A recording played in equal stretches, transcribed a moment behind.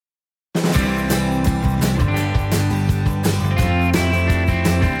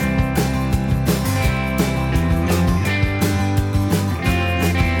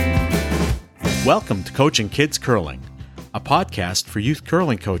Welcome to Coaching Kids Curling, a podcast for youth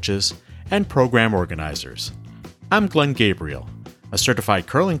curling coaches and program organizers. I'm Glenn Gabriel, a certified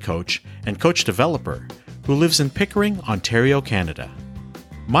curling coach and coach developer who lives in Pickering, Ontario, Canada.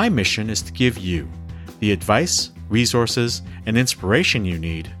 My mission is to give you the advice, resources, and inspiration you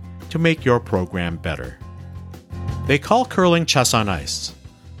need to make your program better. They call curling chess on ice,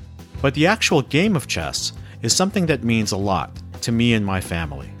 but the actual game of chess is something that means a lot to me and my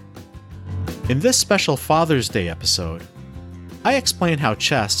family. In this special Father's Day episode, I explain how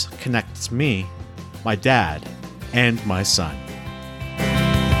chess connects me, my dad, and my son.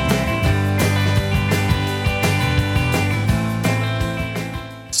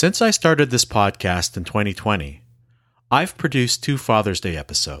 Since I started this podcast in 2020, I've produced 2 Father's Day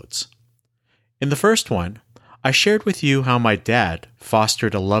episodes. In the first one, I shared with you how my dad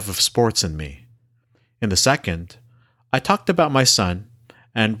fostered a love of sports in me. In the second, I talked about my son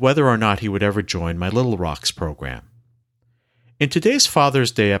and whether or not he would ever join my Little Rocks program. In today's Father's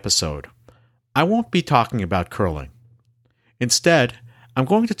Day episode, I won't be talking about curling. Instead, I'm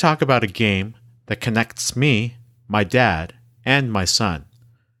going to talk about a game that connects me, my dad, and my son.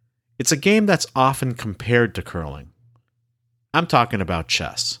 It's a game that's often compared to curling. I'm talking about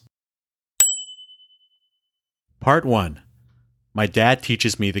chess. Part 1. My dad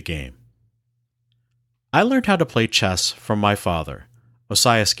teaches me the game. I learned how to play chess from my father,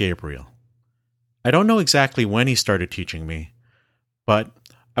 Osias Gabriel. I don't know exactly when he started teaching me, but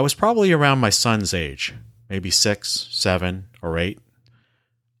I was probably around my son's age, maybe 6, 7, or 8.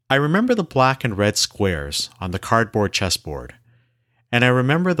 I remember the black and red squares on the cardboard chessboard, and I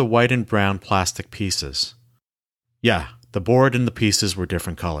remember the white and brown plastic pieces. Yeah, the board and the pieces were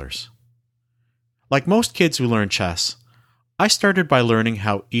different colors. Like most kids who learn chess, I started by learning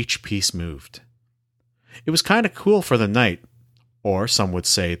how each piece moved. It was kind of cool for the knight, or some would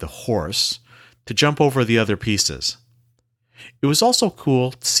say the horse, to jump over the other pieces. It was also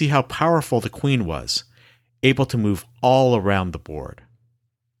cool to see how powerful the queen was, able to move all around the board.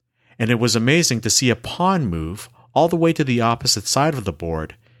 And it was amazing to see a pawn move all the way to the opposite side of the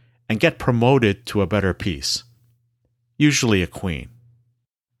board and get promoted to a better piece, usually a queen.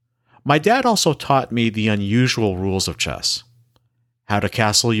 My dad also taught me the unusual rules of chess: how to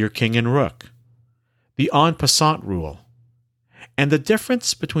castle your king and rook, the en passant rule, and the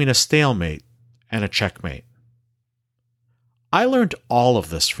difference between a stalemate and a checkmate. I learned all of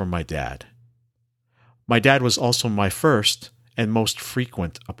this from my dad. My dad was also my first and most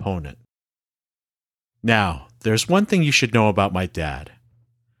frequent opponent. Now, there's one thing you should know about my dad.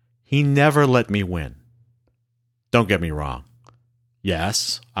 He never let me win. Don't get me wrong.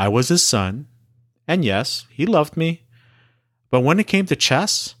 Yes, I was his son, and yes, he loved me. But when it came to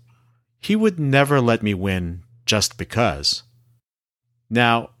chess, he would never let me win just because.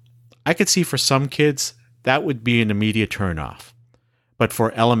 Now, I could see for some kids that would be an immediate turnoff. But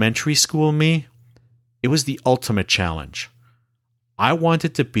for elementary school me, it was the ultimate challenge. I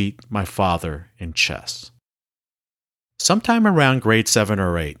wanted to beat my father in chess. Sometime around grade 7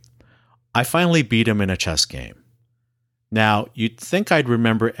 or 8, I finally beat him in a chess game. Now, you'd think I'd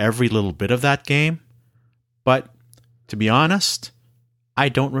remember every little bit of that game, but to be honest, I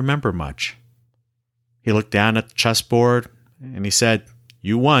don't remember much. He looked down at the chessboard and he said,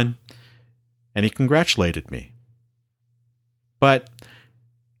 "You won," and he congratulated me. But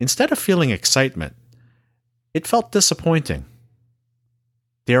instead of feeling excitement, it felt disappointing.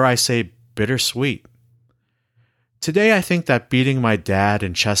 Dare I say bittersweet. Today I think that beating my dad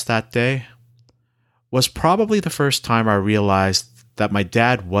in chess that day was probably the first time I realized that my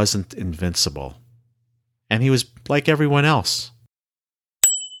dad wasn't invincible, and he was like everyone else.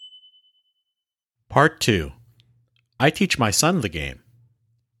 Part 2. I teach my son the game.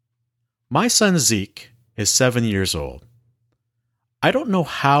 My son Zeke is 7 years old. I don't know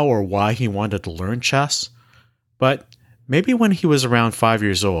how or why he wanted to learn chess, but maybe when he was around 5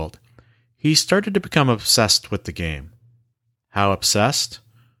 years old, he started to become obsessed with the game. How obsessed?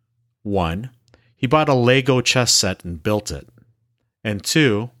 1. He bought a Lego chess set and built it. And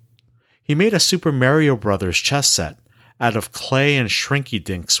 2. He made a Super Mario Bros. Chess set out of clay and shrinky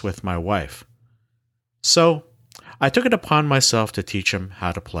dinks with my wife. So, I took it upon myself to teach him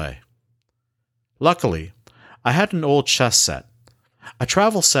how to play. Luckily, I had an old chess set, a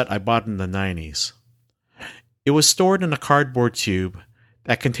travel set I bought in the 90s. It was stored in a cardboard tube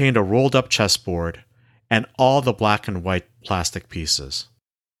that contained a rolled-up chessboard and all the black and white plastic pieces.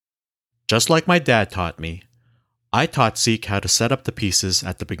 Just like my dad taught me, I taught Zeke how to set up the pieces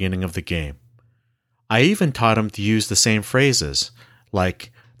at the beginning of the game. I even taught him to use the same phrases,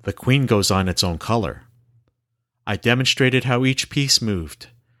 like, "The queen goes on its own color." I demonstrated how each piece moved,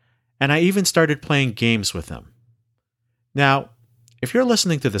 and I even started playing games with him. Now, if you're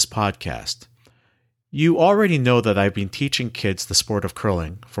listening to this podcast, you already know that I've been teaching kids the sport of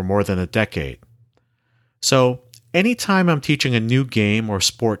curling for more than a decade. So, anytime I'm teaching a new game or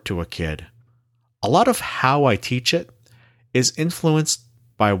sport to a kid, a lot of how I teach it is influenced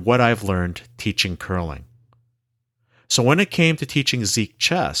by what I've learned teaching curling. So when it came to teaching Zeke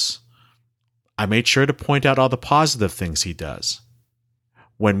chess, I made sure to point out all the positive things he does.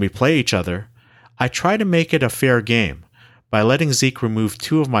 When we play each other, I try to make it a fair game by letting Zeke remove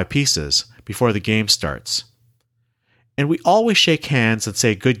 2 of my pieces before the game starts. And we always shake hands and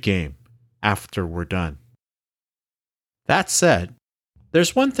say good game after we're done. That said,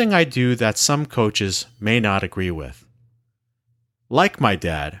 there's one thing I do that some coaches may not agree with. Like my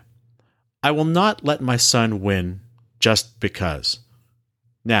dad, I will not let my son win just because.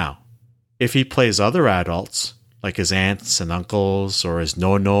 Now, if he plays other adults, like his aunts and uncles or his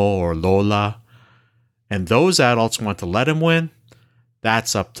nono or lola, and those adults want to let him win,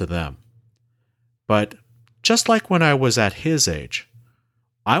 that's up to them. But just like when I was at his age,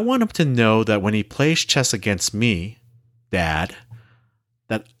 I want him to know that when he plays chess against me, Dad,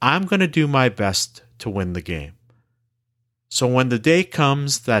 that I'm going to do my best to win the game. So when the day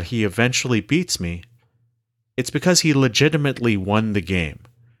comes that he eventually beats me, it's because he legitimately won the game,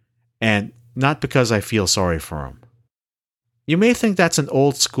 and not because I feel sorry for him. You may think that's an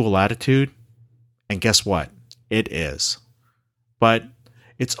old school attitude, and guess what? It is. But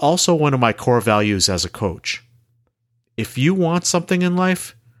it's also one of my core values as a coach. If you want something in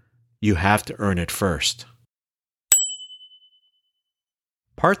life, you have to earn it first.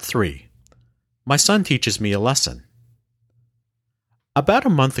 Part 3. My son teaches me a lesson. About a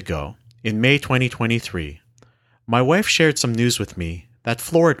month ago, in May 2023, my wife shared some news with me that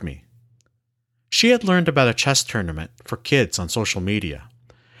floored me. She had learned about a chess tournament for kids on social media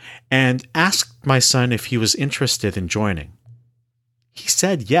and asked my son if he was interested in joining. He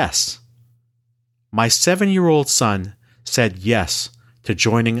said yes. My 7-year-old son said yes to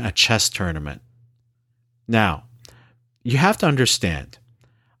joining a chess tournament. Now, you have to understand,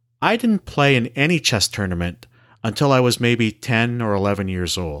 I didn't play in any chess tournament until I was maybe 10 or 11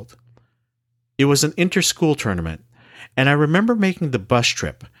 years old. It was an inter-school tournament, and I remember making the bus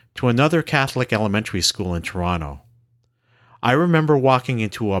trip to another Catholic elementary school in Toronto. I remember walking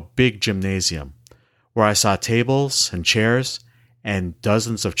into a big gymnasium where I saw tables and chairs and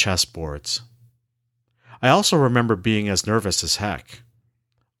dozens of chessboards. I also remember being as nervous as heck.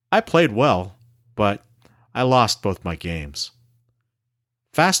 I played well, but I lost both my games.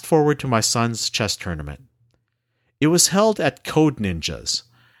 Fast forward to my son's chess tournament. It was held at Code Ninjas,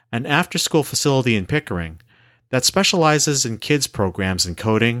 an after-school facility in Pickering that specializes in kids' programs in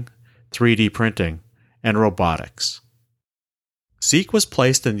coding, 3D printing, and robotics. Zeke was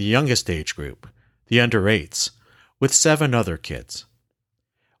placed in the youngest age group, the under-8s, with 7 other kids.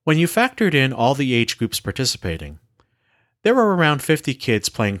 When you factored in all the age groups participating, there were around 50 kids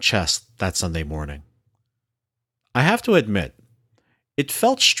playing chess that Sunday morning. I have to admit, it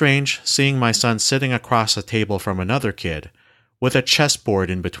felt strange seeing my son sitting across a table from another kid with a chessboard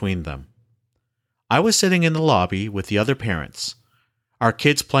in between them. I was sitting in the lobby with the other parents, our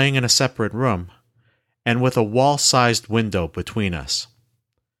kids playing in a separate room, and with a wall-sized window between us.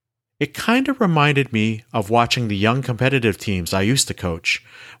 It kind of reminded me of watching the young competitive teams I used to coach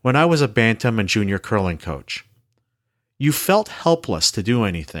when I was a bantam and junior curling coach. You felt helpless to do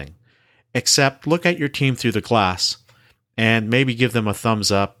anything, except look at your team through the glass and maybe give them a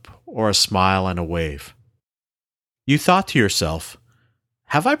thumbs up or a smile and a wave. You thought to yourself,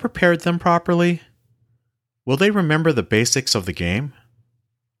 have I prepared them properly? Will they remember the basics of the game?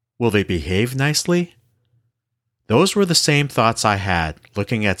 Will they behave nicely? Those were the same thoughts I had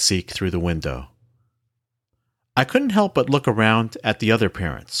looking at Zeke through the window. I couldn't help but look around at the other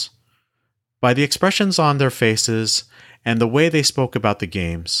parents. By the expressions on their faces and the way they spoke about the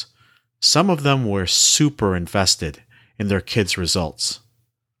games, some of them were super invested in their kids' results.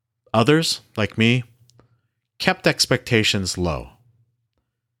 Others, like me, kept expectations low.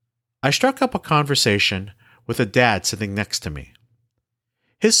 I struck up a conversation with a dad sitting next to me.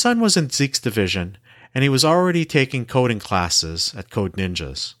 His son was in Zeke's division, and he was already taking coding classes at Code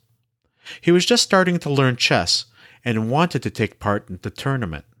Ninjas. He was just starting to learn chess and wanted to take part in the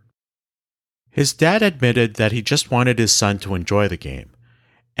tournament. His dad admitted that he just wanted his son to enjoy the game,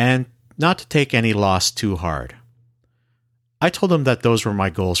 and not to take any loss too hard. I told him that those were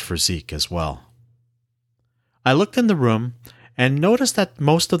my goals for Zeke as well. I looked in the room and noticed that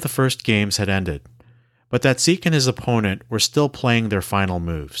most of the first games had ended, but that Zeke and his opponent were still playing their final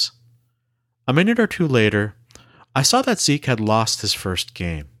moves. A minute or two later, I saw that Zeke had lost his first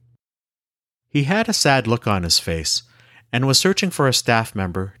game. He had a sad look on his face and was searching for a staff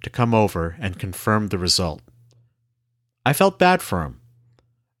member to come over and confirm the result. I felt bad for him.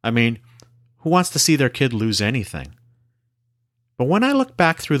 I mean, who wants to see their kid lose anything? But when I looked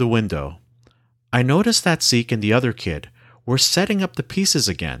back through the window, I noticed that Zeke and the other kid were setting up the pieces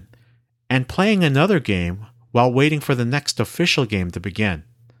again and playing another game while waiting for the next official game to begin.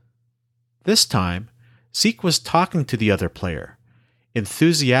 This time, Zeke was talking to the other player,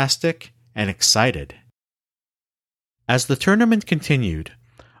 enthusiastic and excited. As the tournament continued,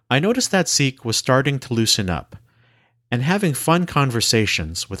 I noticed that Zeke was starting to loosen up and having fun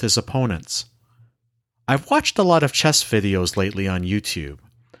conversations with his opponents. I've watched a lot of chess videos lately on YouTube,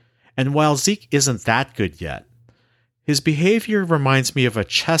 and while Zeke isn't that good yet, his behavior reminds me of a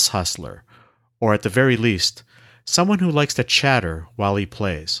chess hustler, or at the very least, someone who likes to chatter while he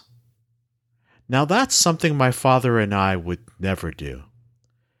plays. Now that's something my father and I would never do.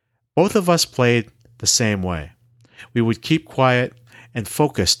 Both of us played the same way. We would keep quiet and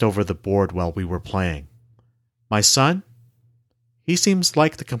focused over the board while we were playing. My son? He seems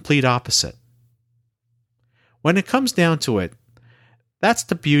like the complete opposite. When it comes down to it, that's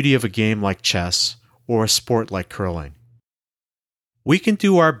the beauty of a game like chess or a sport like curling. We can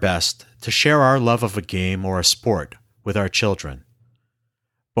do our best to share our love of a game or a sport with our children.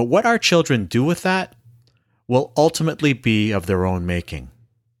 But what our children do with that will ultimately be of their own making.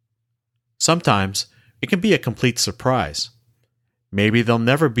 Sometimes it can be a complete surprise. Maybe they'll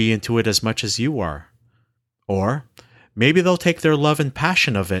never be into it as much as you are. Or maybe they'll take their love and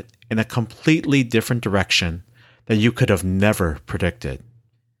passion of it in a completely different direction that you could have never predicted.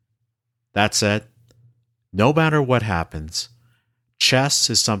 That said, no matter what happens, chess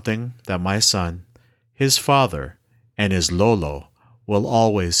is something that my son, his father, and his Lolo will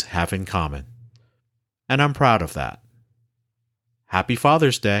always have in common. And I'm proud of that. Happy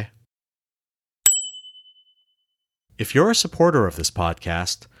Father's Day! If you're a supporter of this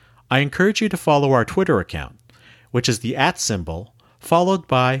podcast, I encourage you to follow our Twitter account, which is the @ followed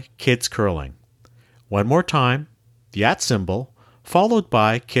by Kids Curling. One more time, the @ followed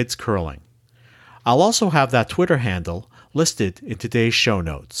by Kids Curling. I'll also have that Twitter handle listed in today's show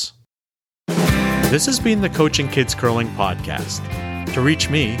notes. This has been the Coaching Kids Curling podcast. To reach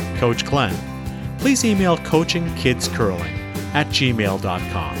me, Coach Glenn, please email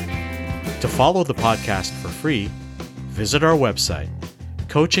coachingkidscurling@gmail.com. To follow the podcast for free, visit our website,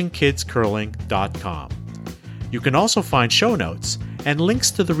 coachingkidscurling.com. You can also find show notes and links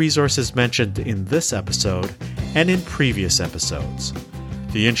to the resources mentioned in this episode and in previous episodes.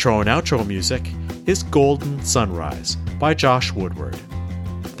 The intro and outro music is Golden Sunrise by Josh Woodward.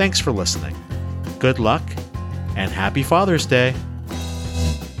 Thanks for listening. Good luck, and happy Father's Day!